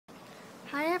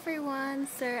Hi everyone,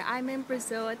 so I'm in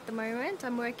Brazil at the moment.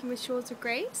 I'm working with Shores of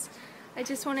Grace. I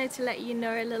just wanted to let you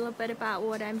know a little bit about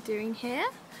what I'm doing here.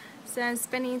 So I'm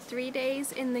spending 3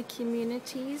 days in the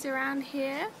communities around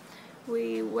here.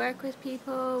 We work with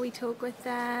people, we talk with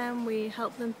them, we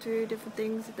help them through different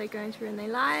things that they're going through in their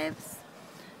lives.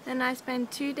 Then I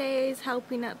spend 2 days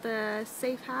helping at the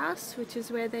Safe House, which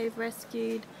is where they've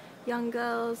rescued young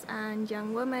girls and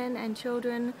young women and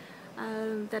children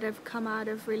that have come out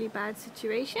of really bad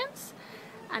situations,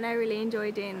 and I really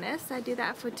enjoy doing this. I do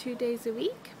that for 2 days a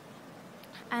week,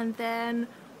 and then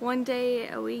 1 day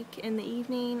a week in the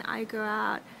evening I go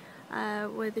out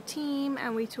with a team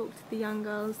and we talk to the young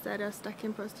girls that are stuck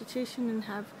in prostitution and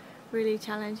have really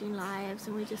challenging lives,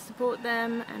 and we just support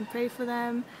them and pray for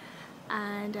them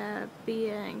and be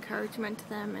an encouragement to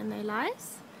them in their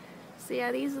lives. So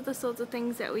yeah, these are the sorts of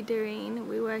things that we're doing.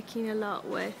 We're working a lot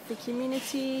with the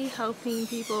community, helping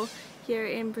people here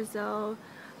in Brazil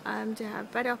to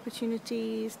have better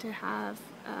opportunities, to have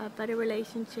better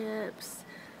relationships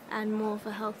and more of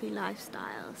a healthy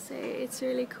lifestyle. So it's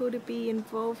really cool to be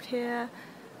involved here.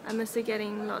 I'm also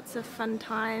getting lots of fun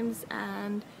times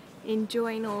and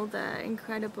enjoying all the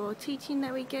incredible teaching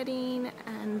that we're getting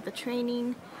and the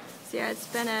training. So yeah, it's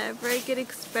been a very good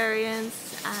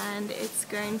experience and it's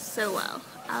going so well.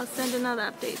 I'll send another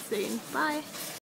update soon. Bye!